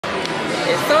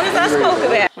soon as I spoke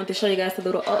about it. I want to show you guys the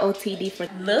little OOTD for.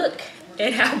 Look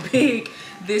at how big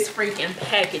this freaking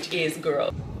package is,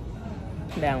 girl.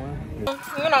 That one.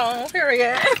 You know,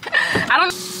 period. I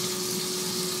don't.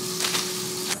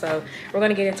 So we're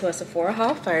gonna get into a Sephora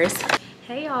haul first.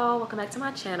 Hey y'all, welcome back to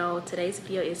my channel. Today's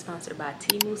video is sponsored by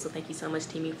TEMU, so thank you so much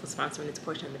TEMU for sponsoring this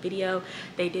portion of the video.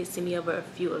 They did send me over a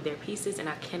few of their pieces and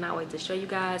I cannot wait to show you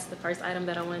guys. The first item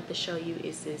that I wanted to show you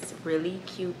is this really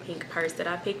cute pink purse that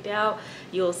I picked out.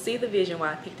 You'll see the vision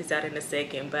why I picked this out in a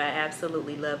second, but I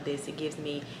absolutely love this. It gives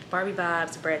me Barbie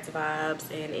vibes, Bratz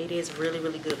vibes, and it is really,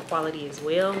 really good quality as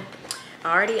well.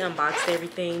 I already unboxed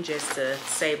everything just to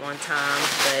save on time,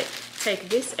 but take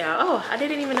this out. Oh, I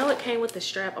didn't even know it came with the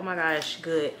strap. Oh my gosh,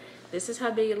 good. This is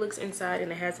how big it looks inside,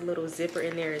 and it has a little zipper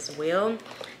in there as well.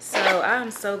 So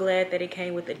I'm so glad that it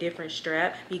came with a different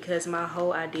strap, because my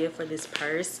whole idea for this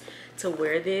purse to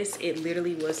wear this, it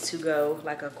literally was to go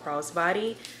like a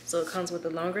crossbody. So it comes with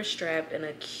a longer strap and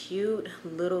a cute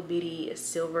little bitty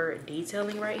silver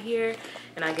detailing right here,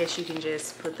 and I guess you can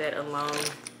just put that along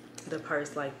the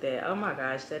purse like that. Oh my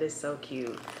gosh, that is so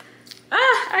cute.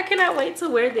 I cannot wait to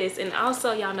wear this. And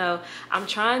also, y'all know I'm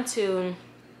trying to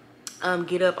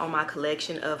get up on my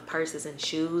collection of purses and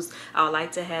shoes. I would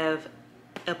like to have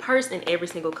a purse in every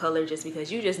single color, just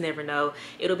because you just never know.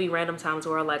 It'll be random times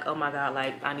where I'm like, oh my god,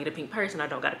 like I need a pink purse and I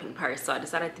don't got a pink purse. So I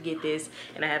decided to get this,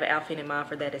 and I have an outfit in mind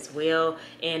for that as well.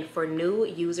 And for new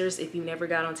users, if you never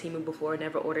got on TEMU before,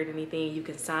 never ordered anything, you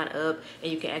can sign up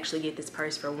and you can actually get this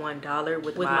purse for $1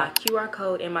 with my QR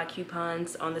code and my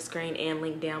coupons on the screen and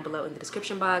link down below in the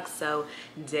description box. So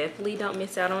definitely don't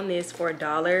miss out on this for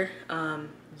 $1.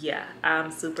 Yeah,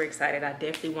 I'm super excited. I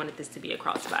definitely wanted this to be a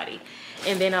crossbody.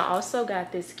 And then I also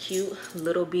got this cute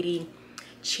little bitty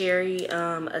cherry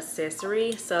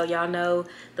accessory. So y'all know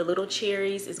the little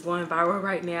cherries is going viral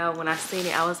right now. When I seen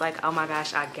it, I was like, oh my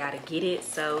gosh, I gotta get it.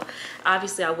 So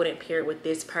obviously I wouldn't pair it with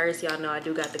this purse. Y'all know I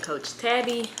do got the Coach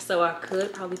Tabby, so I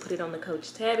could probably put it on the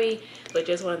Coach Tabby, but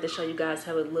just wanted to show you guys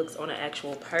how it looks on an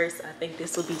actual purse. I think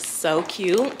this will be so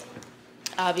cute.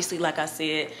 Obviously, like I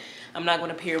said, I'm not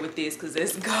going to pair with this because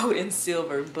it's gold and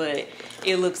silver, but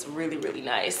it looks really, really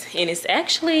nice. And it's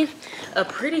actually a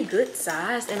pretty good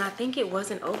size, and I think it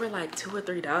wasn't over like $2 or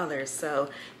 $3. So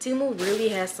TEMU really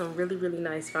has some really, really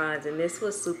nice finds, and this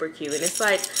was super cute. And it's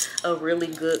like a really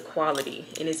good quality,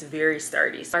 and it's very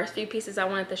sturdy. First few pieces I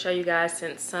wanted to show you guys,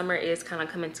 since summer is kind of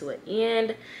coming to an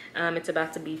end. It's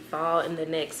about to be fall in the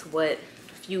next,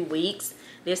 few weeks.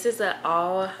 This is an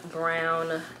all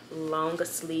brown long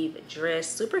sleeve dress,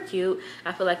 super cute.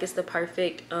 I feel like it's the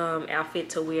perfect outfit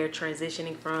to wear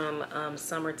transitioning from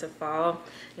summer to fall.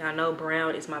 Y'all know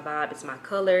brown is my vibe, it's my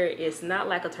color. It's not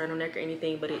like a turtleneck or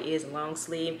anything, but it is long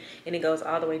sleeve and it goes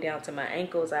all the way down to my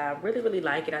ankles. I really, really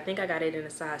like it. I think I got it in a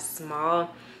size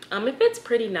small. It fits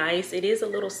pretty nice. It is a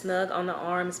little snug on the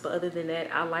arms, but other than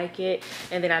that, I like it.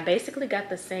 And then I basically got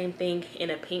the same thing in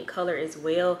a pink color as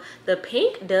well. The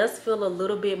pink does feel a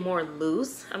little bit more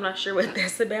loose. I'm not sure what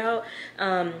that's about.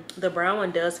 The brown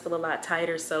one does feel a lot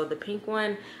tighter, so the pink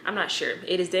one, I'm not sure.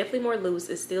 It is definitely more loose.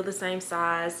 It's still the same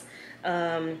size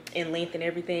in length and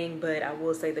everything, but I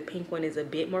will say the pink one is a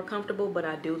bit more comfortable, but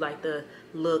I do like the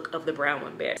look of the brown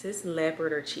one better. Is this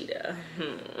leopard or cheetah?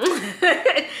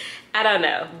 I don't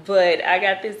know, but I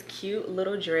got this cute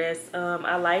little dress.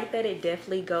 I like that it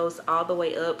definitely goes all the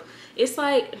way up. It's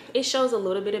like it shows a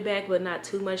little bit of back, but not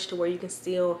too much to where you can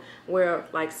still wear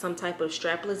like some type of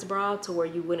strapless bra to where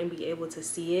you wouldn't be able to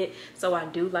see it. So I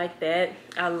do like that.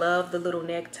 I love the little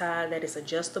necktie that is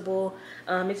adjustable.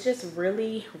 It's just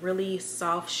really, really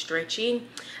soft, stretchy.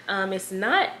 It's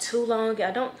not too long.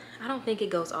 I don't think it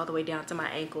goes all the way down to my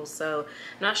ankles, so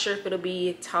I'm not sure if it'll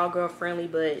be tall girl friendly,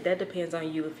 but that depends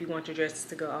on you if you want your dresses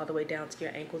to go all the way down to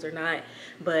your ankles or not.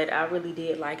 But I really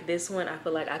did like this one. I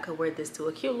feel like I could wear this to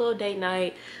a cute little date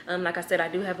night. Like I said, I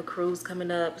do have a cruise coming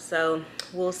up, so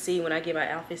we'll see when I get my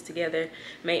outfits together.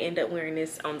 May end up wearing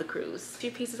this on the cruise. A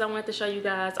few pieces I wanted to show you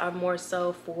guys are more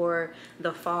so for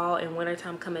the fall and winter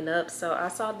time coming up. So I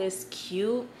saw this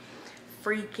cute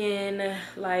freaking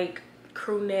like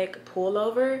crew neck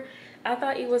pullover. I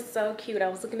thought it was so cute. I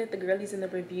was looking at the girlies in the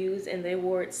reviews and they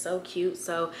wore it so cute.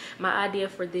 So my idea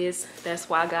for this, that's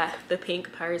why I got the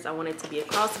pink purse. I wanted it to be a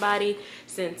crossbody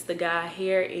since the guy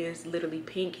hair is literally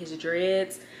pink, his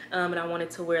dreads. And I wanted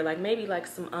to wear like maybe like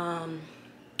some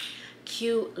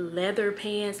cute leather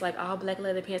pants, like all black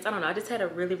leather pants. I don't know, I just had a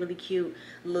really, really cute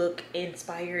look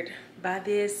inspired by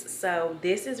this. So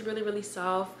this is really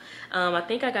soft. I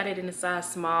think I got it in a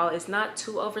size small. It's not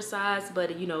too oversized,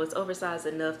 but you know, it's oversized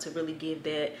enough to really give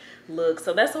that look.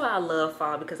 So that's why I love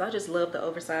fall, because I just love the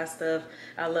oversized stuff.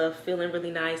 I love feeling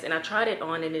really nice, and I tried it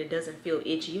on and it doesn't feel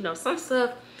itchy. You know, some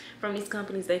stuff from these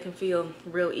companies, they can feel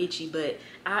real itchy, but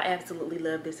I absolutely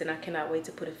love this, and I cannot wait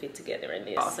to put a fit together in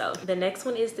this. So the next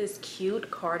one is this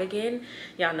cute cardigan.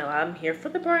 Y'all know I'm here for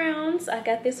the browns. I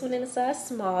got this one in a size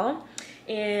small.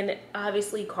 And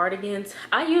obviously cardigans,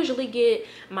 I usually get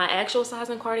my actual size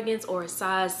in cardigans or a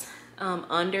size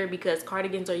under, because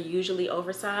cardigans are usually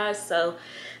oversized. So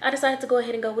I decided to go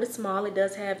ahead and go with a small. It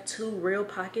does have 2 real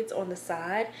pockets on the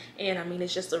side, and I mean,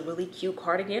 it's just a really cute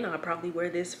cardigan. I'll probably wear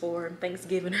this for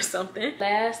Thanksgiving or something.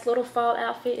 Last little fall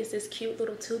outfit is this cute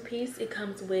little 2-piece. It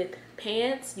comes with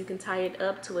pants. You can tie it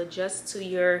up to adjust to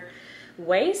your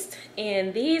waist,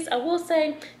 and these, I will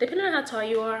say, depending on how tall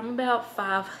you are, I'm about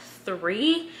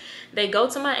 5'3". They go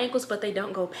to my ankles, but they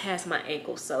don't go past my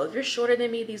ankles. So if you're shorter than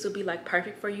me, these will be like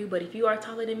perfect for you. But if you are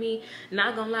taller than me,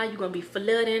 not gonna lie, you're gonna be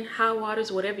flooding, high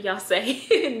waters, whatever y'all say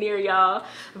near y'all.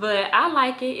 But I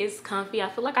like it. It's comfy. I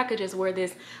feel like I could just wear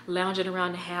this lounging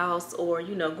around the house, or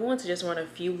you know, going to just run a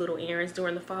few little errands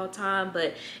during the fall time.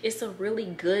 But it's a really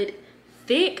good,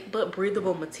 thick but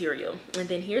breathable material. And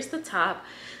then here's the top.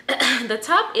 The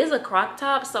top is a crop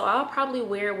top, so I'll probably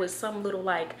wear it with some little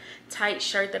like tight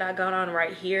shirt that I got on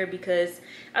right here, because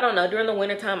I don't know, during the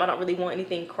winter time I don't really want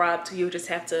anything cropped. You just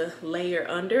have to layer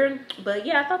under. But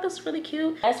yeah, I thought this was really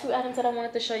cute. Last few items that I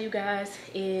wanted to show you guys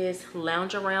is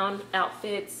lounge around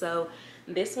outfits. So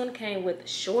this one came with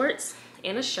shorts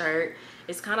and a shirt.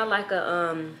 It's kind of like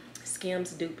a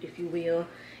Skims dupe, if you will,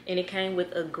 and it came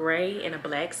with a gray and a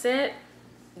black set.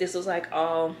 This was like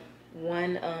all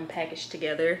one package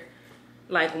together,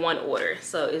 like one order.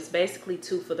 So it's basically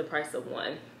 2 for the price of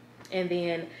 1. And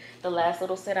then the last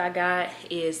little set I got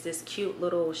is this cute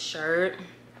little shirt.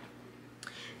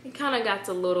 It kind of got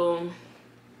the little,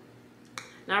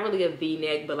 not really a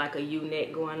V-neck, but like a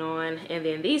U-neck going on. And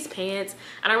then these pants,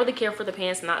 I don't really care for the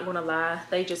pants, not gonna lie.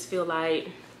 They just feel like,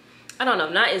 I don't know,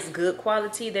 not as good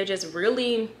quality. They're just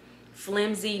really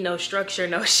flimsy, no structure,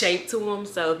 no shape to them.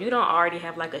 So if you don't already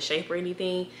have like a shape or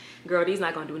anything, girl, these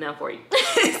not gonna do nothing for you.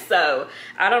 So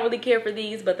I don't really care for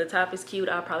these, but the top is cute.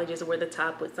 I'll probably just wear the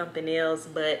top with something else.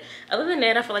 But other than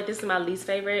that, I feel like this is my least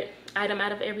favorite item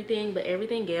out of everything. But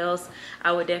everything else,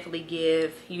 I would definitely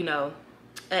give, you know,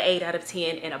 an 8 out of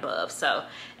 10 and above. So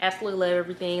absolutely love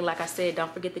everything. Like I said,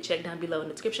 don't forget to check down below in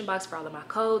the description box for all of my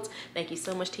codes. Thank you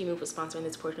so much, TEMU, for sponsoring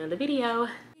this portion of the video.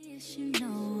 You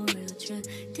know, real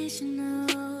traditional,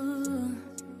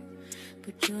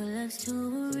 but your love's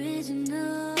too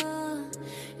original.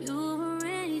 You were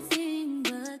anything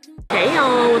but. Hey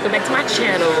y'all, welcome back to my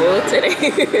channel.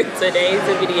 Today's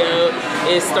video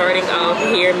is starting off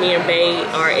here. Me and Bae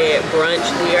are at brunch.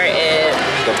 We are at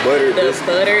the buttered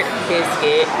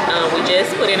biscuit. We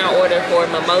just put in our order for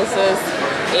mimosas,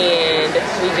 and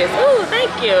we just, oh,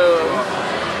 thank you.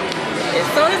 As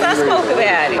soon as I spoke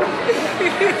about it.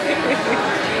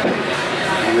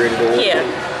 You ready to work? Yeah,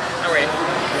 I'm ready.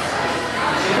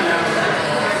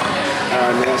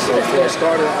 Alright, man, so for a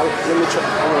starter, I want to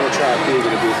try a pig in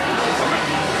a biscuit.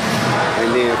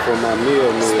 And then for my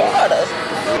meal, Starter.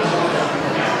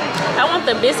 I want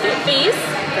the biscuit feast,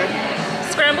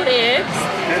 scrambled eggs.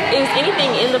 Is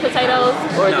anything in the potatoes,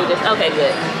 or is it just, okay,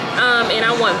 good. And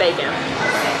I want bacon.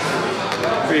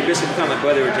 For your biscuit, kind of like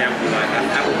butter or jam, you like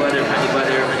apple butter, honey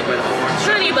butter orange.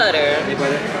 Honey butter. Honey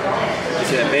butter. You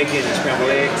see that bacon and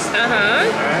scrambled eggs. Uh-huh.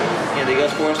 Alright. Anything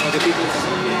else for us, my good people?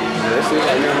 that's it.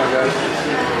 I got it.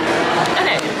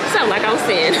 Okay, so like I was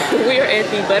saying, we are at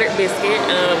the buttered biscuit.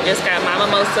 Just got my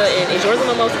mimosa, and is yours a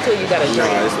mimosa too? You got a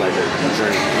drink? No, it's like a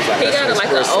drink. It's like he got a,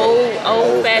 like an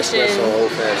old fashioned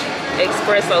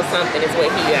espresso something is what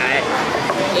he got.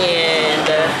 And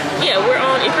yeah, we're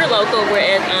on, if you're local, we're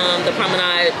at the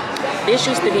Promenade. This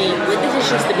used to be,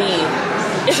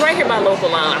 it's right here by Local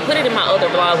Line. I put it in my other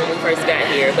vlog when we first got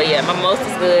here. But yeah, my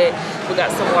mimosa's good. We got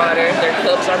some water. Their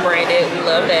cups are branded. We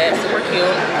love that. Super cute.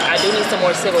 I do need some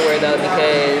more silverware though,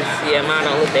 because yeah, mine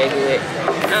don't look that good.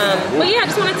 But yeah, I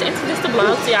just wanted to introduce the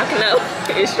vlog so y'all can know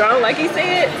it's strong, like he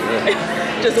said.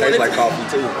 Just tastes like coffee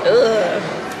too. Ugh,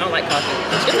 I don't like coffee.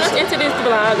 Just let's introduce the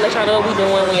vlog. Let y'all know what we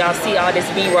doing when y'all see all this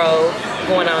B-roll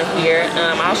going on here.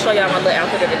 I'll show y'all my little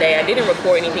outfit of the day. I didn't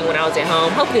record anything when I was at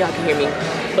home. Hopefully y'all can hear me.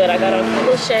 But I got on my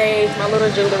little shades, my little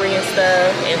jewelry and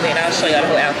stuff, and then I'll show y'all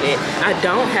the whole outfit. I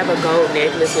don't have a gold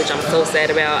necklace, which I'm so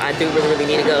sad about. I do really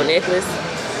need a gold necklace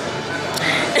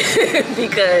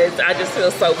because I just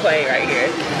feel so plain right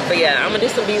here. But yeah, I'm gonna do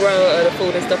some B-roll of the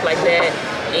food and stuff like that.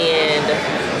 And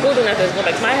What we doing after this? Go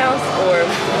back to my house or?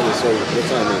 What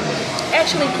time is it?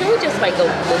 Actually, can we just like go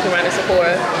look around at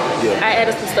Sephora? Yeah. I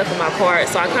added some stuff in my cart,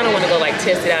 so I kind of want to go like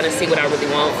test it out and see what I really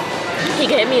want. He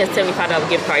gave me a $75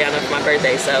 gift card, y'all know, for my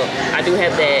birthday, so I do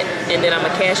have that. And then I'm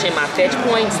gonna cash in my fetch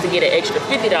points to get an extra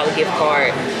 $50 gift card.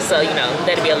 So, you know,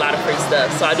 that'd be a lot of free stuff.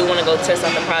 So I do want to go test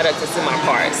out the product that's in my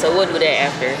cart. So we'll do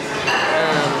that after.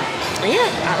 Yeah,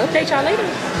 I'll update y'all later.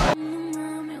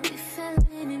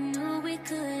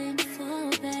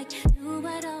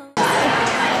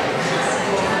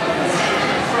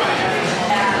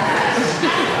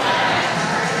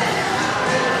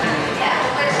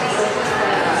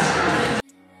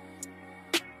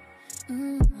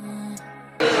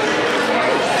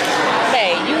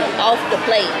 Off the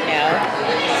plate now.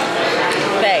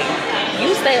 Babe,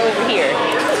 you stay over here.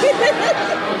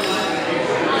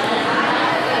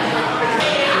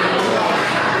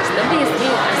 The biggest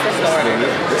deal is the store.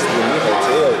 This is the new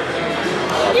hotel.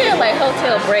 Yeah, like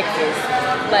hotel breakfast.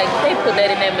 Like they put that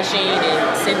in that machine and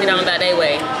send it on that their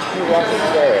way. You walking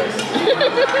fast.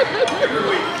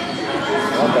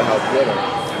 I don't know how good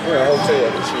we're in a hotel.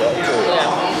 This is a hotel.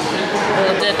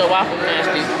 Yeah. We'll the waffle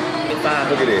nasty.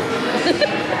 Look at it.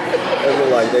 It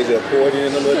look like they just poured it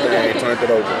in the little thing and turned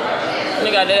it over.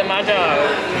 Look, I did my job.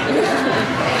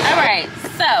 Alright,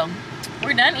 so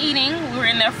we're done eating. We were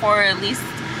in there for at least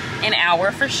an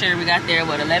hour for sure. We got there,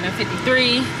 what,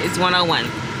 11:53? It's 1:01.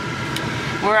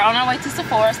 We're on our way to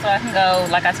Sephora so I can go,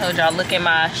 like I told y'all, look at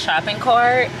my shopping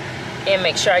cart and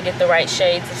make sure I get the right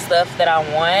shades of stuff that I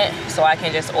want so I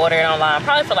can just order it online.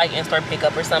 Probably for like in-store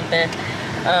pickup or something.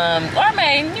 Or I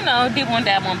may, you know, dip one,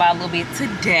 dab one, buy a little bit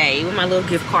today with my little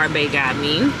gift card Bae got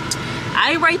me.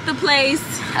 I rate the place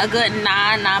a good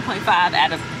 9.5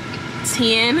 out of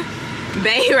 10.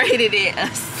 Bae rated it a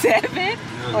 7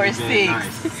 or a 6.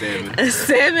 Nice. 7. A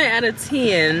 7 out of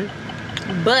 10.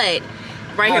 But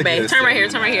right here, Bae, turn right here,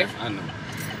 turn right here. I know.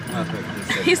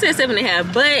 He said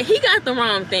 7.5, but he got the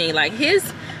wrong thing. Like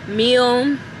his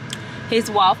meal, his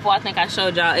waffle, I think I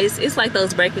showed y'all. It's like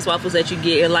those breakfast waffles that you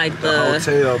get at like the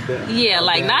hotel. Yeah,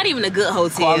 like not even a good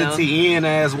hotel. Quality Inn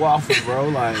ass waffle, bro.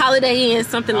 Like Holiday Inn,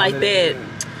 something like that. Inn.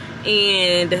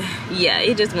 And yeah,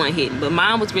 it just wasn't hitting. But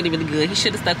mine was really, really good. He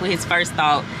should have stuck with his first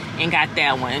thought and got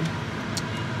that one.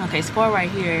 Okay, spot right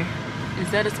here. Is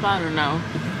that a spot or no?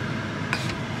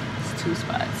 It's 2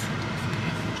 spots.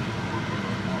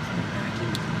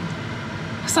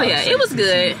 So yeah, it was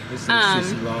good.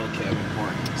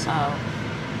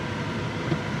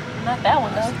 Not that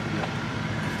one though.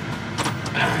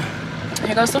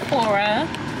 Here goes Sephora.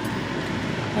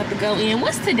 Have to go in.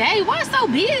 What's today? Why so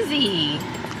busy?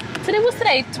 Today, what's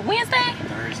today? Wednesday?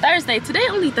 Thursday. Today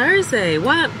only Thursday.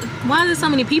 Why are there so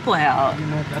many people out? You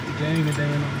know, got the game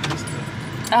today and all this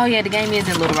stuff. Oh yeah, the game is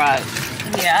in Little Rock.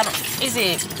 Yeah, I don't. Is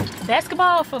it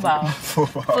basketball or football?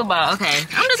 Football. Okay.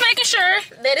 I'm just making sure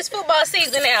that it's football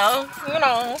season now. You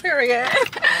know, period.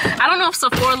 I don't know if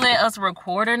Sephora let us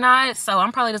record or not, so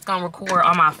I'm probably just gonna record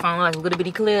on my phone like little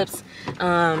bitty clips,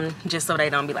 just so they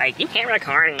don't be like, you can't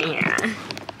record in here.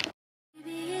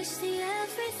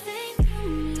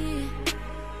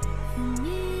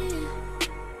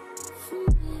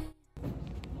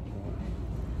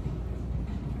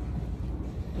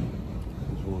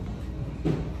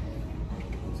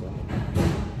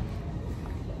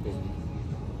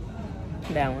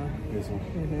 That one. This one.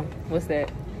 What's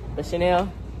that? The Chanel?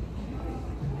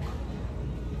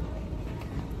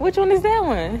 Which one is that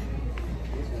one?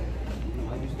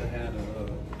 I used to have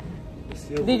the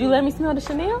silver. Did you let me smell the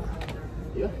Chanel?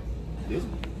 Yeah. This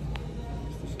one.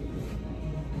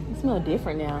 It smells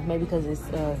different now. Maybe because it's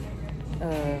the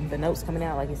notes coming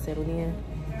out like it's settled in.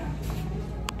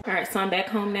 All right, so I'm back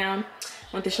home now.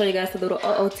 I want to show you guys the little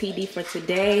OOTD for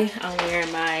today. I'm wearing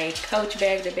my Coach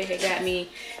bag that Bae had got me.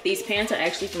 These pants are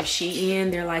actually from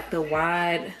Shein. They're like the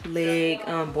wide leg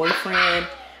boyfriend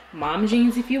mom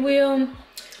jeans, if you will.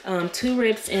 2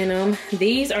 rips in them.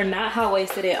 These are not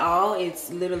high-waisted at all.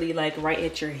 It's literally like right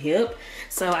at your hip.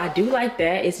 So I do like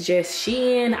that. It's just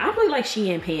Shein. I really like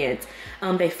Shein pants.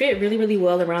 They fit really, really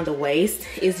well around the waist.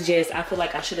 It's just, I feel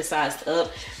like I should have sized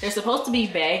up. They're supposed to be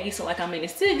baggy, so like, I mean, it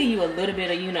still give you a little bit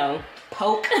of, you know,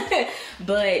 poke,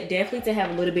 but definitely to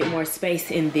have a little bit more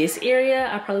space in this area,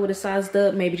 I probably would have sized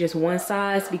up maybe just 1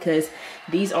 size, because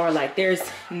these are like, there's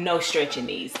no stretch in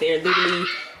these. They're literally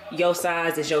your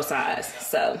size is your size.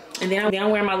 So, and then I'm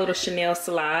wearing my little Chanel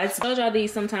slides. I told y'all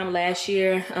these sometime last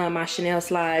year, my Chanel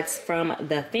slides from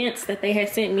the Fence that they had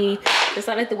sent me.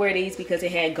 Decided to wear these because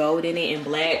it had gold in it and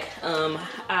black.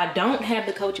 I don't have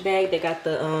the Coach bag. They got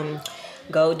the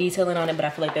gold detailing on it, but I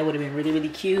feel like that would have been really, really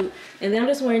cute. And then I'm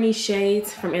just wearing these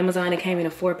shades from Amazon. It came in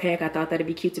a 4-pack. I thought that'd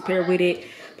be cute to pair with it.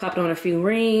 Popped on a few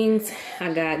rings.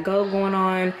 I got gold going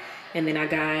on, and then I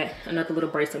got another little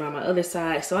bracelet on my other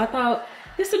side. So I thought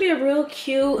this would be a real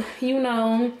cute, you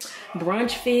know,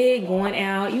 brunch fit, going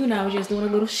out, you know, just doing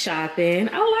a little shopping.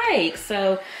 I like.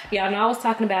 So y'all know I was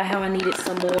talking about how I needed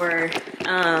some more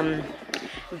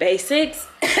basics.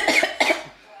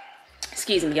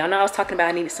 Excuse me, y'all know I was talking about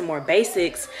I needed some more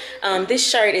basics. This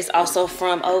shirt is also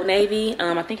from Old Navy.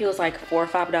 I think it was like $4 or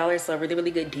 $5, so a really,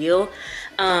 really good deal.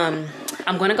 I'm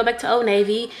gonna go back to Old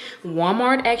Navy.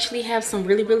 Walmart actually have some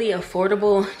really, really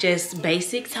affordable, just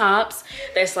basic tops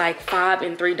that's like $5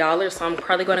 and $3. So I'm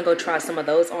probably gonna go try some of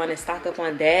those on and stock up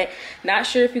on that. Not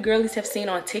sure if you girlies have seen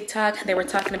on TikTok, they were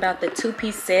talking about the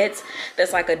 2-piece sets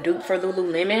that's like a dupe for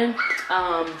Lululemon.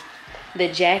 The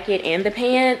jacket and the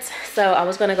pants. So I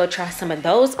was gonna go try some of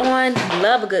those on.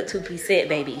 Love a good 2-piece set,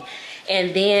 baby.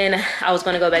 And then I was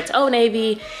gonna go back to Old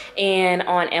Navy and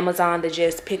on Amazon to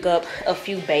just pick up a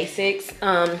few basics.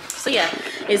 So yeah,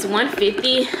 it's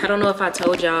 $150. I don't know if I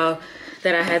told y'all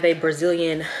that I have a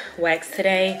Brazilian wax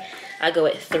today. I go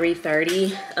at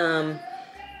 3:30.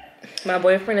 My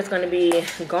boyfriend is gonna be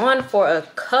gone for a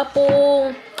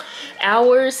couple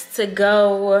hours to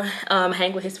go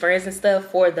hang with his friends and stuff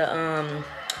for the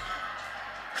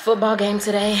football game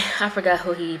today. I forgot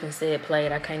who he even said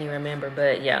played. I can't even remember,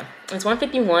 but yeah, it's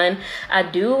 $151. I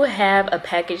do have a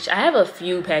package. I have a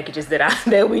few packages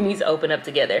that we need to open up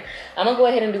together. I'm gonna go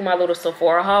ahead and do my little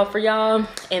Sephora haul for y'all,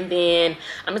 and then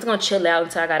I'm just gonna chill out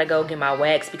until I gotta go get my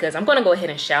wax, because I'm gonna go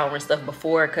ahead and shower and stuff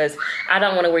before, because I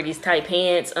don't want to wear these tight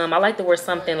pants. I like to wear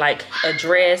something like a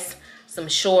dress, some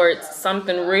shorts,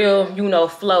 something real, you know,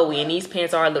 flowy, and these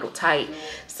pants are a little tight.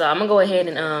 So I'm gonna go ahead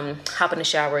and hop in the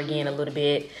shower again a little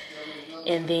bit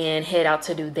and then head out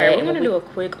to do that. Right, we're gonna do a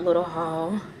quick little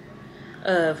haul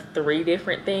of 3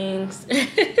 different things.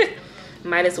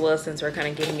 Might as well, since we're kind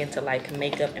of getting into like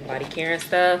makeup and body care and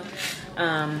stuff.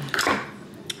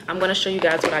 I'm gonna show you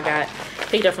guys what I got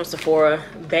picked up from Sephora.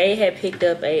 They had picked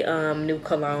up a new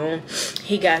cologne.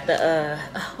 He got the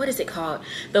what is it called?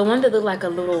 The one that looked like a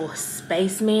little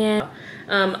spaceman.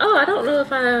 Oh, I don't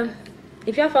know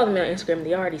if y'all follow me on Instagram,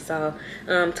 they already saw.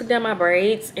 Took down my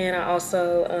braids, and I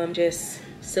also just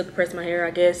silk pressed my hair, I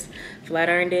guess, flat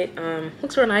ironed it.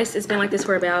 Looks real nice. It's been like this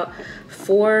for about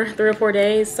 3 or 4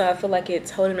 days, so I feel like it's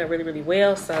holding up really, really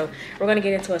well. So we're gonna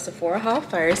get into a Sephora haul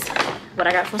first. What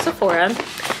I got from Sephora.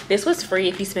 This was free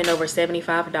if you spend over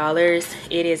 $75.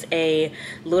 It is a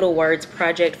little words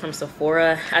project from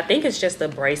Sephora. I think it's just a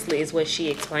bracelet is what she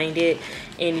explained it,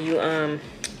 and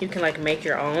you can like make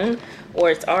your own, or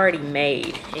it's already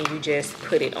made and you just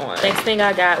put it on. Next thing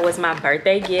I got was my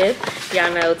birthday gift.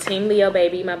 Y'all know Team Leo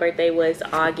baby, my birthday was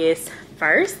August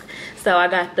 1st. So I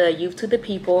got the Youth to the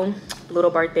People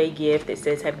little birthday gift. It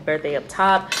says happy birthday up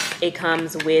top. It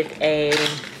comes with a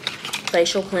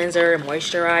facial cleanser,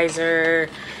 moisturizer,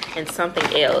 and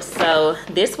something else. So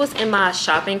this was in my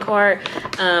shopping cart.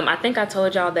 I think I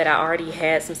told y'all that I already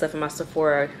had some stuff in my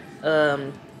Sephora.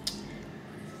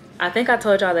 I think I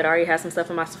told y'all that I already had some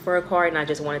stuff in my Sephora cart, and I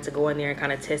just wanted to go in there and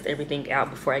kind of test everything out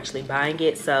before actually buying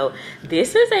it. So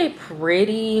this is a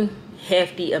pretty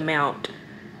hefty amount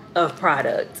of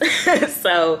product.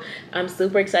 So I'm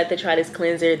super excited to try this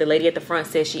cleanser. The lady at the front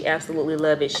says she absolutely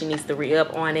loved it. She needs to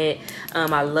re-up on it.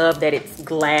 I love that it's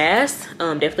glass.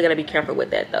 Definitely gotta be careful with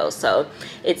that though. So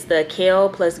it's the kale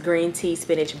plus green tea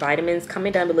spinach vitamins.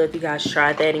 Comment down below if you guys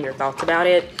tried that and your thoughts about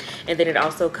it. And then it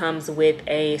also comes with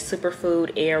a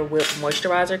superfood air whip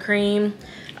moisturizer cream.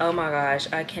 Oh my gosh,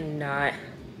 I cannot.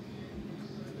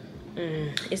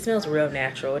 It smells real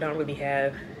natural. It don't really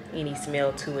have any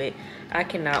smell to it. I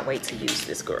cannot wait to use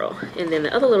this, girl. And then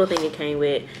the other little thing it came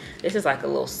with, this is like a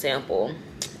little sample.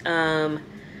 Oh,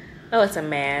 it's a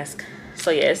mask. So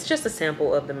yeah, it's just a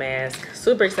sample of the mask.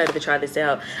 Super excited to try this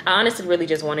out. I honestly really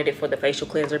just wanted it for the facial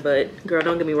cleanser, but girl,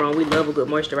 don't get me wrong, we love a good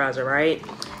moisturizer, right?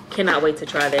 Cannot wait to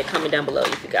try that. Comment down below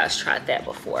if you guys tried that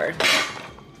before.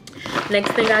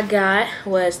 Next thing I got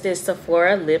was this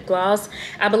Sephora lip gloss.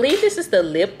 I believe this is the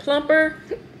Lip Plumper.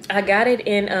 I got it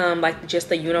in like just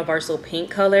the universal pink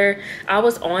color. I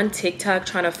was on TikTok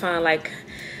trying to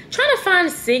find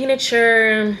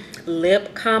signature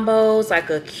lip combos, like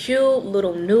a cute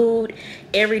little nude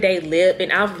everyday lip,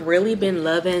 and I've really been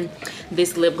loving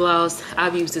this lip gloss.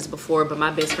 I've used this before, but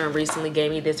my best friend recently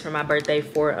gave me this for my birthday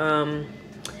from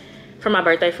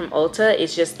Ulta.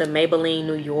 It's just the Maybelline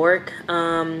New York.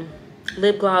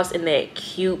 lip gloss in that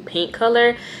cute pink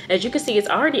color. As you can see, it's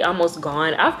already almost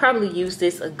gone. I've probably used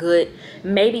this a good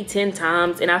maybe 10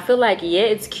 times, and I feel like, yeah,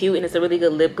 it's cute and it's a really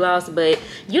good lip gloss, but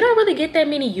you don't really get that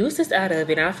many uses out of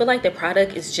it. And I feel like the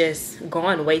product is just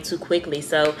gone way too quickly.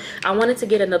 So I wanted to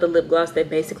get another lip gloss that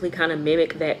basically kind of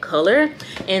mimic that color.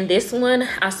 And this one,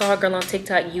 I saw a girl on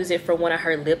TikTok use it for one of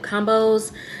her lip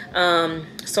combos.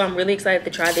 So I'm really excited to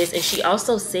try this. And she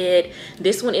also said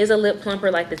this one is a lip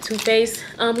plumper like the Too Faced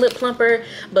lip plumper,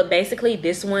 but basically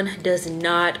this one does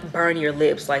not burn your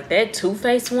lips. Like that Too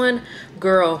Faced one,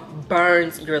 girl,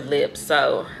 burns your lips.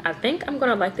 So I think I'm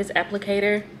gonna like this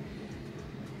applicator.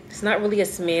 It's not really a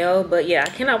smell, but yeah, I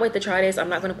cannot wait to try this. I'm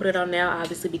not gonna put it on now,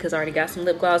 obviously, because I already got some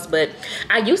lip gloss, but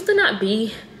I used to not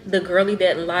be the girly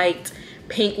that liked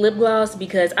pink lip gloss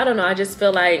because I don't know, I just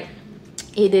feel like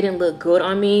it didn't look good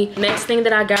on me. Next thing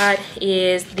that I got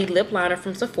is the lip liner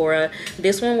from Sephora.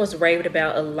 This one was raved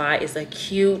about a lot. It's a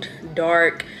cute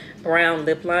dark brown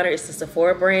lip liner. It's the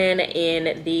Sephora brand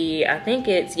in the, I think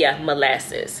it's, yeah,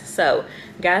 molasses. So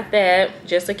got that,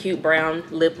 just a cute brown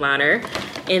lip liner.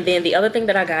 And then the other thing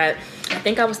that I got, I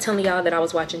think I was telling y'all that I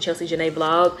was watching Chelsea Janee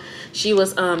vlog. She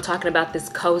was talking about this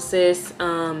Kosas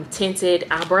tinted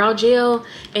eyebrow gel,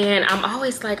 and I'm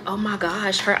always like, oh my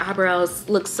gosh, her eyebrows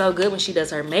look so good when she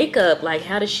does her makeup. Like,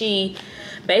 how does she,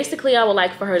 basically I would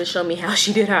like for her to show me how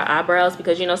she did her eyebrows,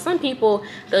 because you know some people,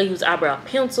 they'll use eyebrow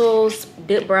pencils,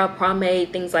 dip brow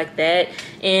pomade, things like that,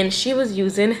 and she was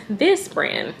using this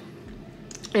brand.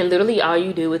 And literally all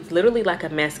you do, it's literally like a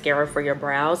mascara for your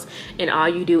brows, and all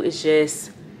you do is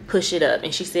just push it up.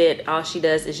 And she said all she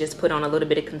does is just put on a little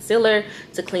bit of concealer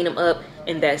to clean them up,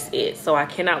 and that's it. So I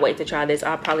cannot wait to try this.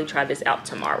 I'll probably try this out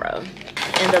tomorrow.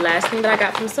 And the last thing that I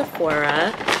got from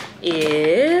Sephora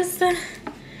is,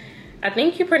 I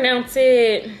think you pronounce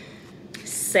it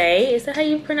Saie. Is that how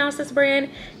you pronounce this brand?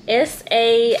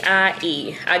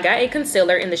 S-A-I-E. I got a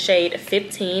concealer in the shade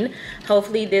 15.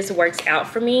 Hopefully this works out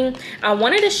for me. I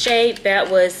wanted a shade that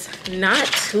was not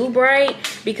too bright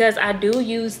because I do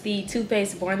use the Too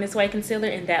Faced Born This Way concealer,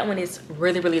 and that one is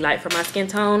really, really light for my skin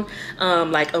tone,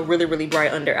 like a really, really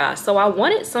bright under eye. So I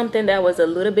wanted something that was a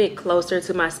little bit closer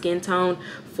to my skin tone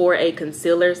for a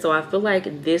concealer. So I feel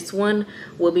like this one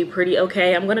will be pretty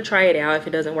okay. I'm gonna try it out. If it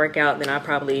doesn't work out, then I'll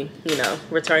probably, you know,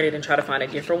 return it and try to find a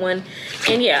different one.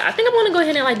 And yeah, I think I'm gonna go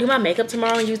ahead and like do my makeup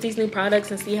tomorrow and use these new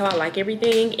products and see how I like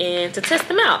everything and to test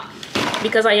them out,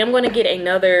 because I am gonna get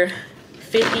another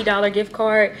 $50 gift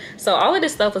card. So all of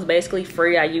this stuff was basically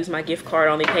free. I used my gift card,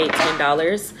 only paid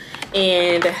 $10,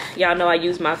 and y'all know I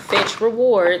use my Fetch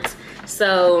rewards,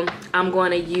 so I'm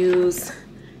going to use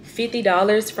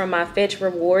 $50 from my Fetch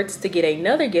rewards to get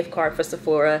another gift card for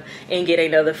Sephora and get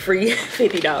another free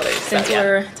 $50. Since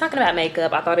we're talking about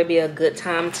makeup, I thought it'd be a good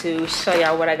time to show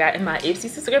y'all what I got in my Ipsy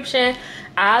subscription.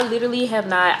 I literally have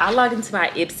not, I logged into my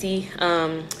Ipsy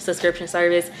subscription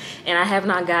service, and I have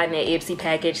not gotten an Ipsy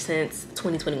package since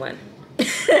 2021.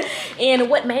 And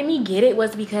what made me get it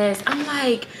was because I'm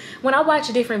like, when I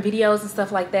watch different videos and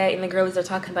stuff like that, and the girlies are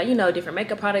talking about, you know, different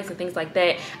makeup products and things like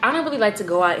that, I don't really like to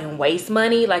go out and waste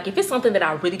money. Like, if it's something that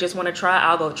I really just want to try,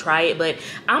 I'll go try it. But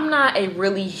I'm not a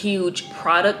really huge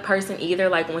product person either.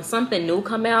 Like, when something new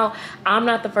come out, I'm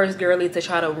not the first girly to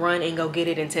try to run and go get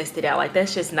it and test it out. Like,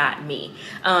 that's just not me.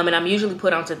 And I'm usually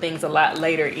put onto things a lot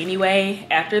later anyway,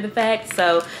 after the fact.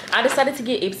 So I decided to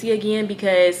get Ipsy again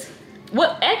because,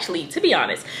 well, actually, to be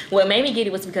honest, what made me get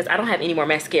it was because I don't have any more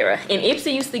mascara. And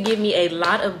Ipsy used to give me a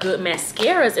lot of good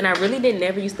mascaras, and I really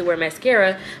never used to wear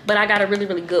mascara, but I got a really,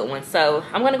 really good one. So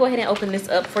I'm gonna go ahead and open this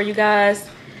up for you guys.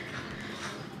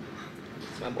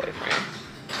 It's my boyfriend.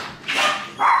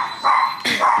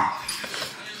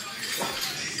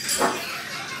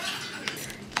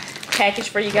 Package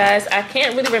for you guys. I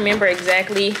can't really remember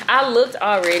exactly. I looked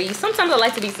already. Sometimes I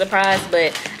like to be surprised,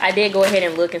 but I did go ahead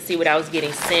and look and see what I was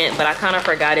getting sent, but I kind of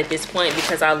forgot at this point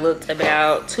because I looked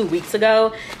about 2 weeks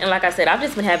ago, and like I said, I've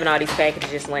just been having all these packages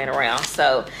just laying around.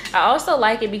 So I also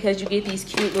like it because you get these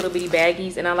cute little bitty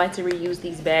baggies, and I like to reuse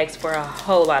these bags for a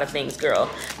whole lot of things,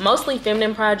 girl. Mostly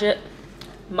feminine products,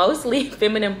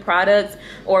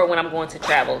 or when I'm going to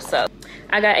travel. So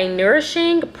I got a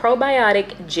nourishing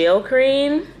probiotic gel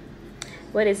cream.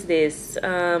 What is this?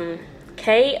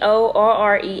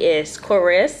 K-O-R-R-E-S,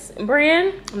 Corres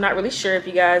brand. I'm not really sure if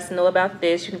you guys know about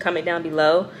this. You can comment down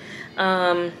below.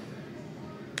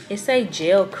 It's a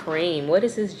gel cream. What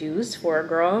is this used for,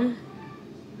 girl?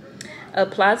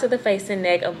 Apply to the face and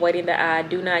neck, avoiding the eye.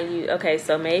 Do not use. Okay,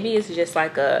 so maybe it's just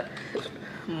like a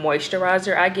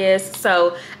moisturizer, I guess.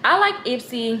 So I like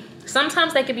Ipsy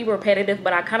Sometimes they can be repetitive,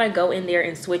 but I kind of go in there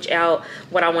and switch out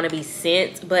what I want to be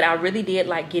scent. But I really did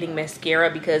like getting mascara,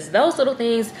 because those little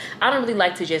things, I don't really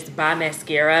like to just buy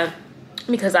mascara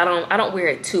because I don't wear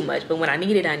it too much, but when I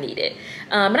need it, I need it.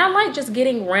 And I like just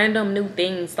getting random new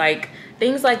things, like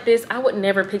things like this. I would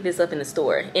never pick this up in the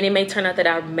store, and it may turn out that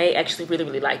I may actually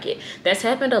really like it. That's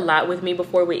happened a lot with me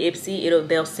before with Ipsy.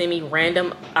 They'll send me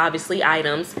random, obviously,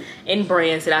 items and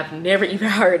brands that I've never even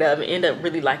heard of and end up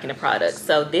really liking the product.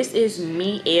 So this is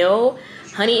Mielle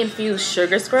Honey Infused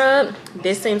Sugar Scrub.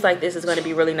 This seems like this is going to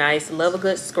be really nice. Love a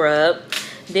good scrub.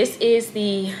 This is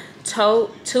the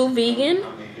Two Vegan.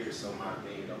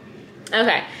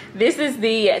 Okay, this is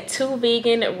the Two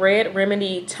Vegan Red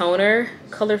Remedy Toner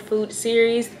Color Food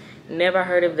Series. Never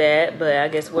heard of that, but I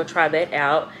guess we'll try that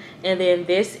out. And then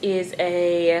this is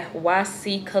a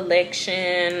YC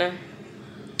Collection,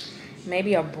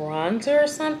 maybe a bronzer or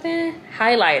something?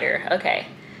 Highlighter, okay.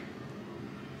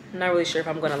 I'm not really sure if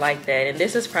I'm gonna like that. And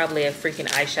this is probably a freaking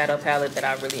eyeshadow palette that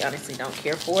I really honestly don't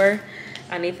care for.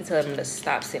 I need to tell them to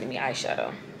stop sending me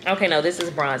eyeshadow. Okay, no, this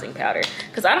is bronzing powder,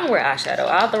 because I don't wear eyeshadow.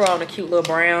 I'll throw on a cute little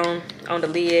brown on the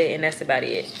lid, and that's about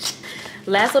it.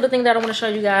 Last little thing that I want to show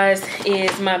you guys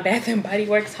is my Bath & Body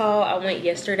Works haul. I went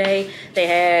yesterday. They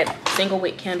had single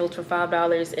wick candles for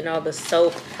 $5, and all the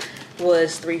soap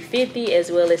was $3.50,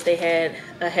 as well as they had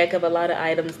a heck of a lot of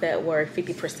items that were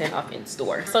 50% off in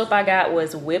store. Soap I got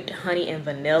was whipped honey and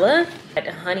vanilla,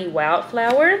 honey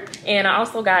wildflower, and I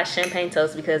also got champagne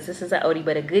toast because this is an oldie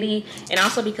but a goodie, and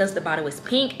also because the bottle is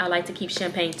pink. I like to keep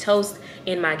champagne toast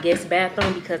in my guest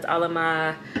bathroom because all of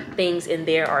my things in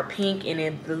there are pink, and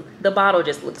then the bottle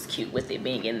just looks cute with it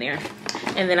being in there.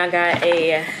 And then I got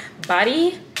a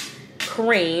body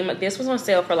cream. This was on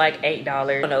sale for like $8.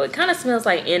 I don't know, it kind of smells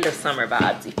like end of summer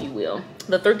vibes, if you will.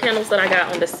 The 3 candles that I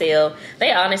got on the sale,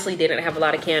 they honestly didn't have a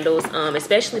lot of candles,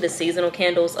 especially the seasonal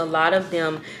candles. A lot of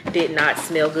them did not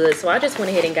smell good, so I just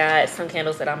went ahead and got some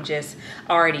candles that I'm just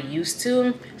already used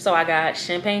to. So I got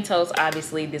champagne toast,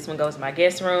 obviously this one goes in my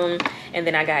guest room, and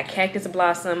then I got cactus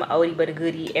blossom, oldie but a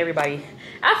goodie. Everybody,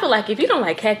 I feel like if you don't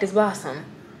like cactus blossom,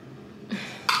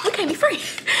 we can't be free.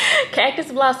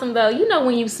 Cactus blossom though, you know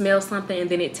when you smell something and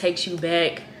then it takes you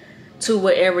back to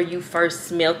wherever you first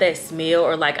smelled that smell,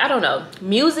 or like, I don't know,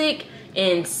 music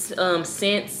and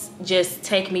scents just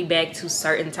take me back to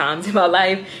certain times in my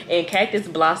life, and cactus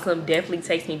blossom definitely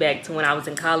takes me back to when I was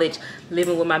in college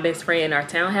living with my best friend in our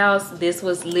townhouse. This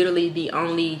was literally the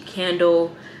only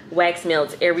candle, wax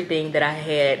melts, everything that I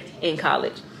had in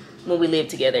college when we lived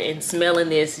together, and smelling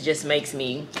this just makes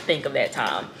me think of that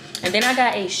time. And then I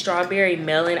got a strawberry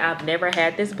melon. I've never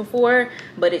had this before,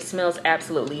 but it smells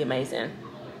absolutely amazing.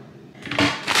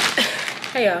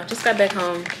 Hey y'all, just got back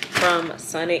home from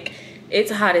Sonic. It's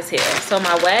hot as hell. So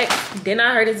my wax did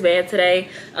not hurt as bad today.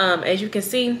 As you can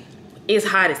see, it's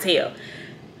hot as hell.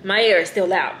 My hair is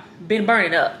still out, been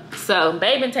burning up. So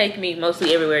babe been taking me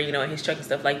mostly everywhere, you know, in his truck and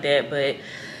stuff like that, but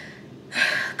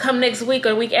come next week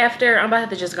or week after, I'm about to have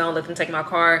to just go and lift and take my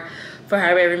car for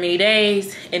however many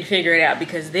days and figure it out,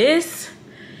 because this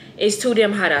is too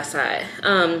damn hot outside.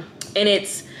 And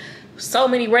it's so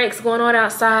many wrecks going on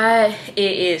outside. It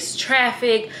is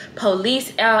traffic,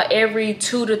 police out every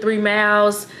 2 to 3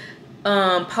 miles,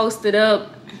 posted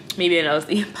up, maybe it knows,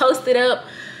 posted up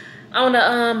on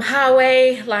the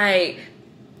highway. Like,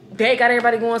 they got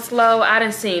everybody going slow. I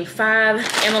done seen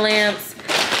 5 ambulance.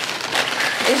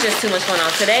 It's just too much going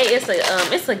on today.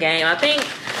 It's a game. I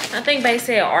think they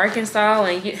said Arkansas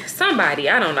and somebody,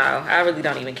 I don't know, I really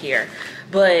don't even care,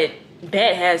 but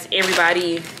that has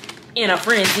everybody in a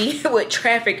frenzy with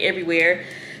traffic everywhere.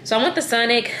 So I went to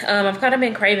Sonic. I've kind of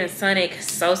been craving Sonic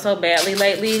so badly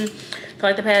lately for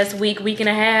like the past week and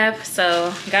a half.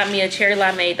 So got me a cherry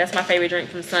limeade. That's my favorite drink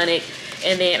from Sonic.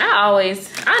 And then I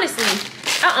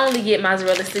only get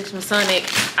mozzarella sticks from Sonic.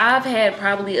 I've had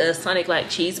probably a Sonic like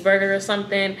cheeseburger or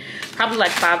something probably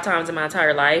like 5 times in my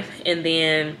entire life. And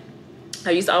then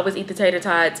I used to always eat the tater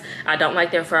tots. I don't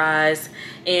like their fries.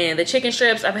 And the chicken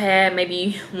strips I've had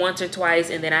maybe once or twice.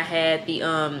 And then I had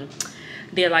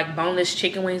their like boneless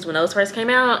chicken wings when those first came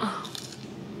out.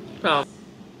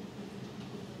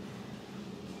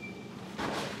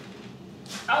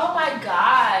 Oh my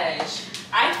gosh,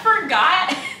 I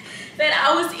forgot that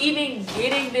I was even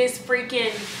getting this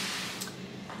freaking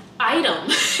item.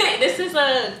 This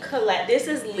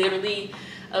is literally,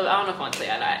 I don't know if I want to say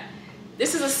or not.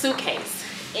 This is a suitcase,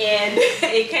 and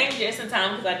it came just in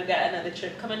time because I do got another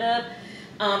trip coming up.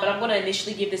 But I'm gonna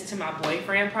initially give this to my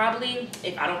boyfriend probably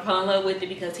if I don't fall in love with it,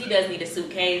 because he does need a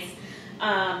suitcase.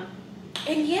 And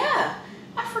yeah,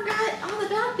 I forgot all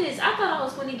about this. I thought I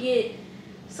was gonna get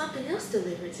something else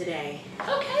delivered today.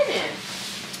 Okay then.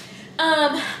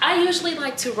 I usually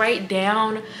like to write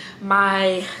down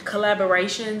my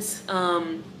collaborations.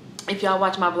 If y'all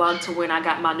watch my vlog to when I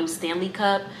got my new Stanley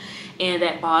cup and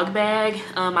that bog bag,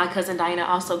 my cousin Diana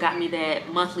also got me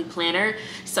that monthly planner.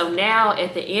 So now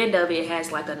at the end of it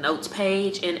has like a notes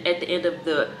page, and at the end of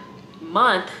the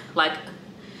month, like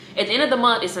at the end of the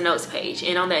month, it's a notes page,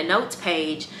 and on that notes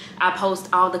page I post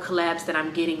all the collabs that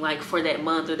I'm getting like for that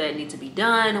month or that need to be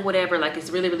done or whatever. Like it's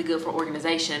really, really good for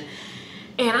organization.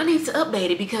 And I need to update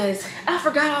it because I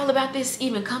forgot all about this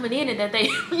even coming in, and that they,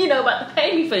 you know, about to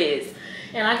pay me for this.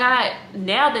 And I got,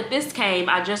 now that this came,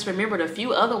 I just remembered a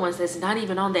few other ones that's not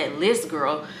even on that list,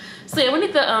 girl. So yeah, we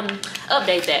need to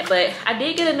update that. But I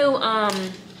did get a new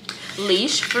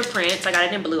leash for Prince. I got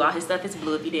it in blue. All his stuff is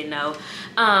blue, if you didn't know.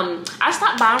 I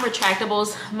stopped buying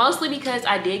retractables mostly because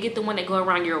I did get the one that go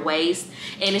around your waist,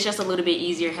 and it's just a little bit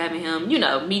easier having him, you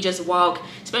know, me just walk,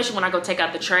 especially when I go take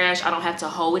out the trash. I don't have to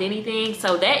hold anything,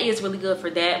 so that is really good for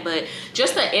that. But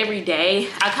just the everyday,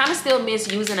 I kind of still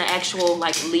miss using an actual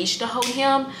like leash to hold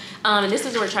him. And this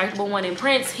is a retractable one. And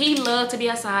Prince, he loved to be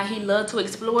outside, he loved to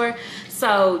explore,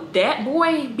 so that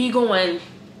boy be going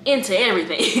into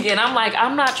everything. And I'm like,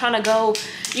 I'm not trying to go,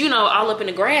 you know, all up in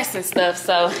the grass and stuff.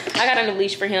 So I got a new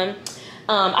leash for him.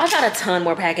 I got a ton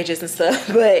more packages and stuff,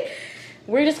 but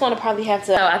we're just going to probably have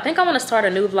to, I think I want to start a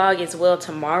new vlog as well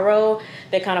tomorrow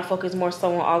that kind of focus more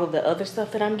so on all of the other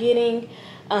stuff that I'm getting,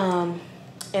 and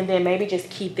then maybe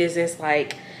just keep this as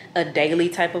like a daily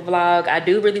type of vlog. I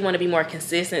do really want to be more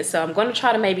consistent, so I'm going to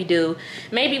try to maybe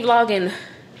vlogging,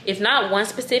 if not one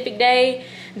specific day,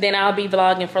 then I'll be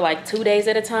vlogging for like 2 days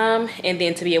at a time, and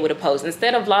then to be able to post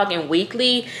instead of vlogging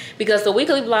weekly, because the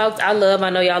weekly vlogs I love, I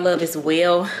know y'all love as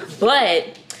well,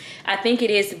 but I think it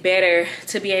is better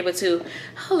to be able to,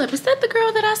 hold up, is that the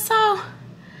girl that I saw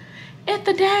at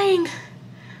the dang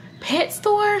pet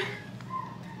store?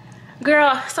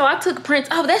 Girl, so I took Prince,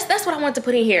 oh, that's what I wanted to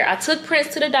put in here. I took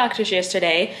Prince to the doctor's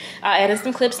yesterday. I added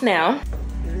some clips now.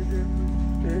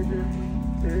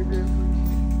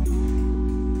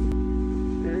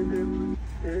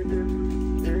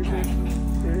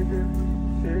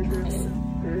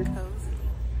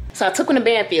 So I took him to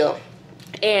Banfield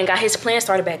and got his plan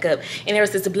started back up. And there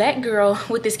was this black girl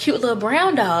with this cute little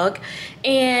brown dog.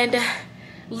 And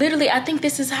literally, I think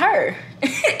this is her.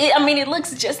 I mean, it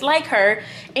looks just like her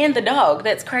and the dog.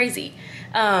 That's crazy.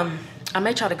 I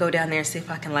may try to go down there and see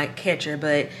if I can like catch her,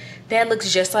 but that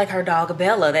looks just like her dog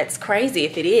Bella. That's crazy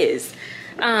if it is.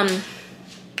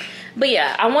 But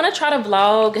yeah, I want to try to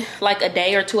vlog like a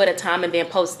day or two at a time and then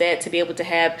post that to be able to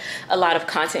have a lot of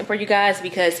content for you guys,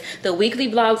 because the weekly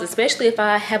vlogs, especially if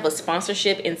I have a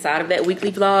sponsorship inside of that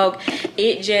weekly vlog,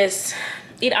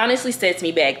 it honestly sets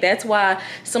me back. That's why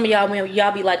some of y'all, when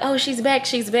y'all be like, oh, she's back,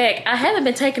 I haven't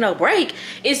been taking a break.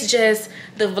 It's just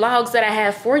the vlogs that I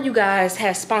have for you guys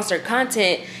have sponsored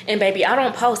content, and baby, I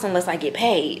don't post unless I get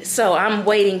paid. So I'm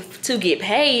waiting to get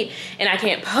paid and I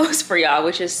can't post for y'all,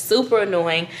 which is super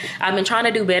annoying. I've been trying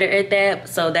to do better at that,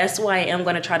 so that's why I am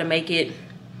gonna try to make it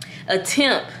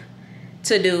attempt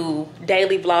to do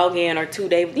daily vlogging or 2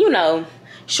 day, you know,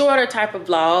 shorter type of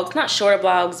vlogs. Not shorter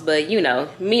vlogs, but you know,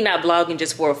 me not vlogging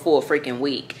just for a full freaking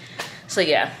week. So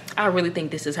yeah, I really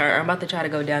think this is her. I'm about to try to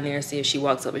go down there and see if she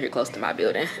walks over here close to my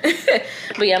building.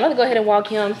 But yeah, I'm gonna go ahead and walk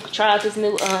him, try out this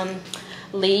new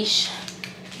leash.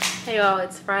 Hey y'all,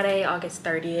 it's Friday, August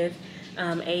 30th,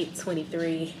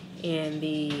 8:23 in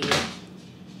the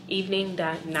evening,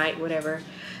 night, whatever.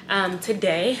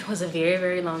 Today was a very,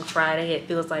 very long Friday. It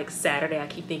feels like Saturday. I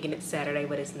keep thinking it's Saturday,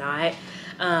 but it's not.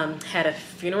 Had a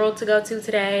funeral to go to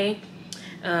today.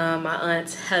 My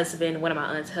aunt's husband, one of my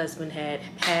aunt's husband had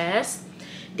passed.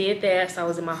 Did that, so I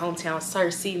was in my hometown,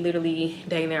 Cersei, literally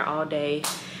staying there all day.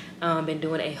 Been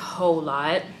doing a whole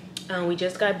lot. We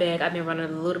just got back. I've been running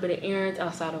a little bit of errands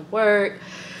outside of work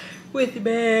with the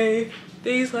bag,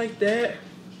 things like that.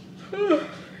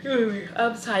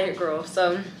 I'm tired, girl.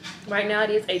 So right now it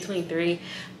is 8:23.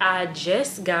 I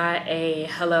just got a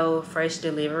Hello Fresh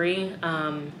delivery.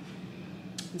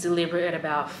 Delivered at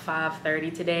about 5:30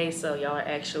 today, so y'all are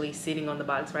actually sitting on the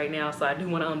box right now. So I do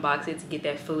want to unbox it to get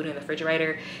that food in the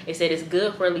refrigerator. It said it's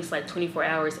good for at least like 24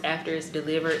 hours after it's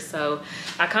delivered, so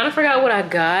I kind of forgot what I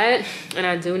got, and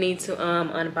I do need to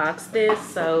unbox this.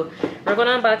 So we're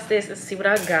gonna unbox this and see what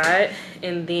I got,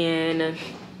 and then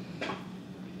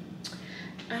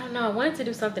I don't know, I wanted to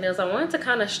do something else. I wanted to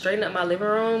kind of straighten up my living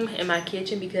room and my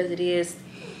kitchen because it is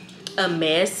a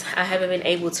mess. I haven't been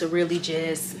able to really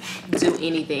just do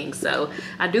anything. So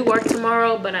I do work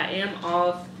tomorrow, but I am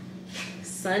off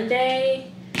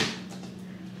Sunday.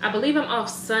 I believe I'm off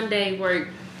Sunday, work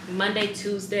Monday,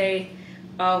 Tuesday,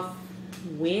 off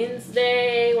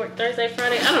Wednesday or Thursday,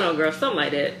 Friday. I don't know, girl, something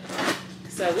like that.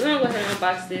 So we're gonna go ahead and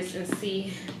unbox this and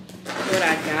see what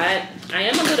I got. I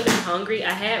am a little bit hungry.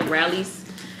 I had Rally's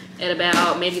at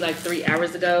about maybe like 3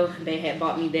 hours ago. They had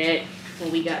bought me that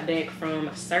when we got back from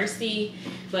Cersei,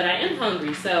 but I am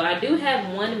hungry. So I do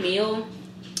have one meal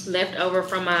left over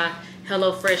from my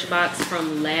HelloFresh box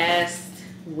from last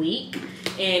week,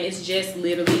 and it's just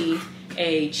literally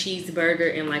a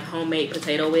cheeseburger and like homemade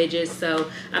potato wedges. So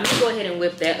I'm gonna go ahead and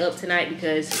whip that up tonight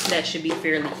because that should be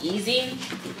fairly easy.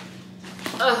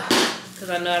 Because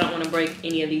I know I don't want to break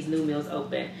any of these new meals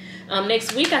open.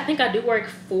 Next week I think I do work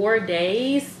 4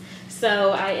 days, so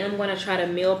I am going to try to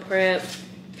meal prep.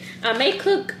 I may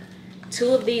cook 2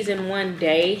 of these in one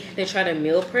day to try to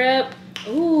meal prep.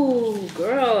 Ooh,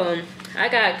 girl, I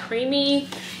got creamy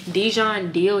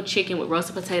Dijon dill chicken with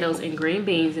roasted potatoes and green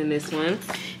beans in this one.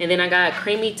 And then I got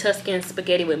creamy Tuscan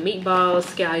spaghetti with meatballs,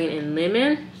 scallion, and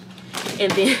lemon.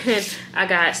 And then I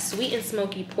got sweet and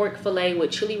smoky pork fillet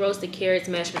with chili roasted carrots,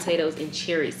 mashed potatoes, and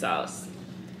cherry sauce.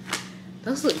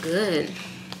 Those look good.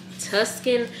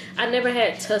 Tuscan, I never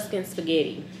had Tuscan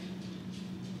spaghetti.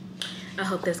 I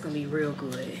hope that's gonna be real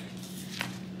good.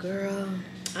 Girl,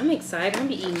 I'm excited. I'm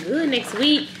gonna be eating good next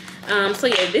week. So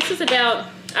yeah, this is about,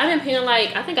 I've been paying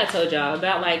like, I think I told y'all,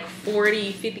 about like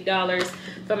 $40, $50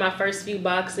 for my first few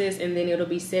boxes, and then it'll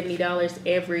be $70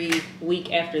 every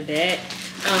week after that.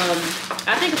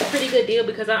 I think it's a pretty good deal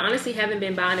because I honestly haven't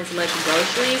been buying as much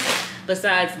groceries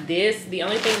besides this. The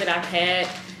only thing that I've had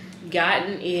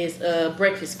gotten is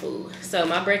breakfast food. So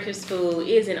my breakfast food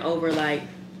isn't over like,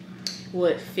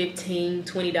 what, $15,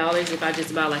 $20 if I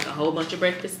just buy like a whole bunch of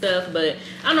breakfast stuff. But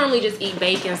I normally just eat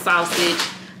bacon, sausage,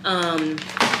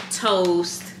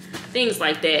 toast, things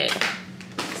like that.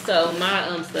 So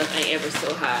my stuff ain't ever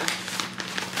so high.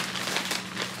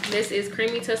 This is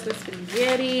creamy Tuscan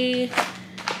spaghetti,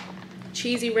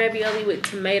 cheesy ravioli with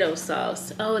tomato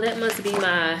sauce. Oh, that must be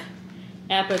my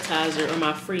appetizer or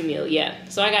my free meal. Yeah,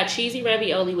 so I got cheesy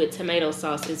ravioli with tomato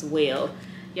sauce as well.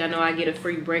 Y'all know I get a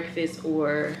free breakfast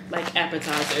or like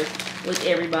appetizer with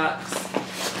every box.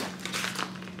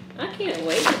 I can't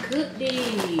wait to cook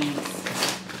these.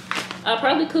 I'll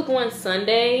probably cook one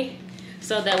Sunday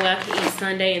so that way I can eat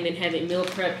Sunday and then have it meal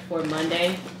prepped for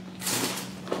Monday.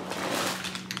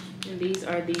 And these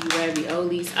are the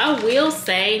raviolis. I will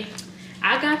say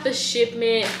I got the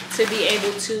shipment to be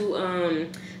able to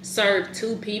serve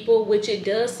 2 people, which it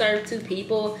does serve 2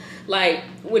 people. Like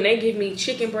when they give me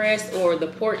chicken breast or the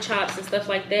pork chops and stuff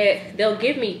like that, they'll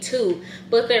give me 2,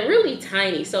 but they're really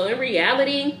tiny. So in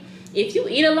reality, if you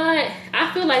eat a lot,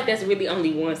 I feel like that's really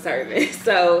only 1 serving.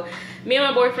 So me and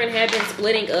my boyfriend have been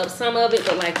splitting up some of it,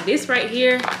 but like this right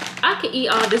here, I could eat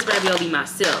all this ravioli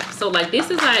myself. So like this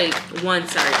is like 1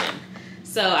 serving.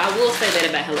 So I will say that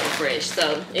about HelloFresh.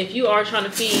 So if you are trying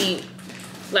to feed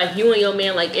like you and your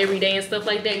man like every day and stuff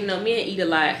like that, you know, men eat a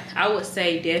lot. I would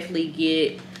say definitely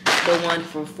get the one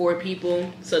for 4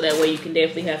 people, so that way you can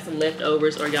definitely have some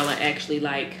leftovers, or y'all are actually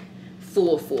like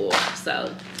full.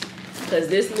 So because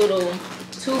this little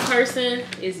 2-person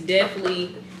is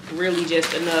definitely really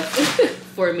just enough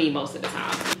for me most of the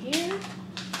time. Yeah.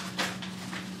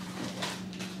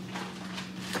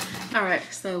 All right,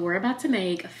 so we're about to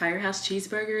make Firehouse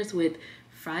cheeseburgers with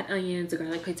fried onions,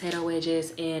 garlic potato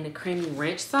wedges, and creamy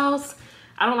ranch sauce.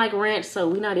 I don't like ranch, so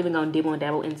we're not even gonna dibble and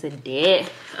dabble into that.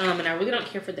 And I really don't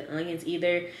care for the onions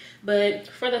either, but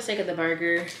for the sake of the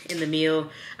burger and the meal,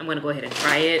 I'm gonna go ahead and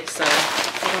try it. So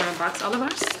we're gonna unbox all of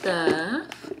our stuff.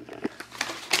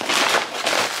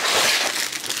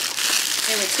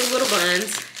 And with 2 little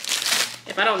buns.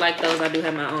 If I don't like those, I do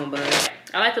have my own buns.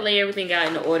 I like to lay everything out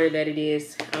in the order that it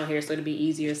is on here so it'll be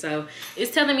easier. So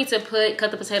it's telling me to cut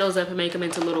the potatoes up and make them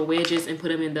into little wedges and put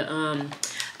them in the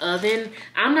oven.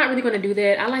 I'm not really going to do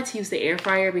that. I like to use the air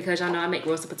fryer because y'all know I make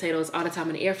roasted potatoes all the time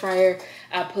in the air fryer.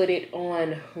 I put it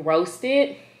on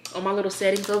roasted on my little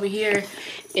settings over here,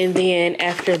 and then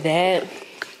after that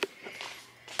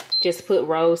just put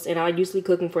roast, and I usually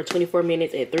cook them for 24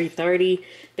 minutes at 330.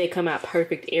 They come out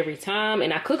perfect every time,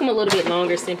 and I cook them a little bit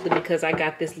longer simply because I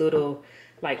got this little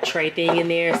like tray thing in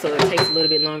there, so it takes a little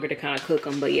bit longer to kind of cook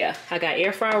them. But yeah, I got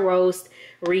air fryer roast,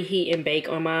 reheat and bake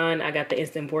on mine. I got the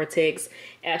Instant Vortex.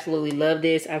 Absolutely love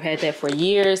this. I've had that for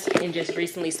years and just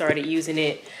recently started using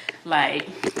it like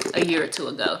a year or 2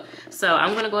 ago. So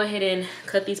I'm gonna go ahead and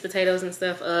cut these potatoes and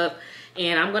stuff up,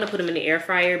 and I'm gonna put them in the air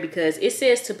fryer because it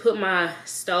says to put my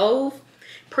stove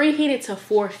preheated to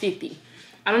 450.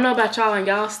 I don't know about y'all and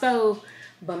y'all stove,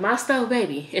 but my stove,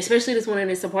 baby, especially this one in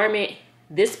this apartment,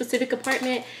 this specific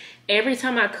apartment, every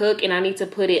time I cook and I need to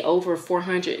put it over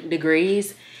 400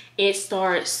 degrees, it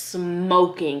starts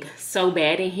smoking so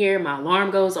bad in here. My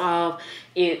alarm goes off.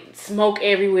 It smoke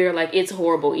everywhere. Like, it's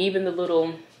horrible. Even the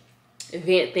little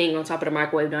vent thing on top of the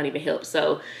microwave don't even help.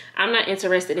 So I'm not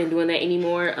interested in doing that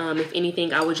anymore. If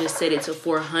anything, I would just set it to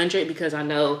 400 because I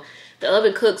know the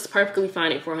oven cooks perfectly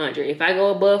fine at 400. If I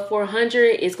go above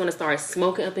 400, it's gonna start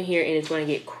smoking up in here and it's gonna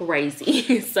get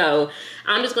crazy. So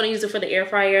I'm just gonna use it for the air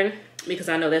fryer because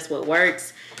I know that's what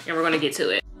works, and we're gonna get to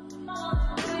it.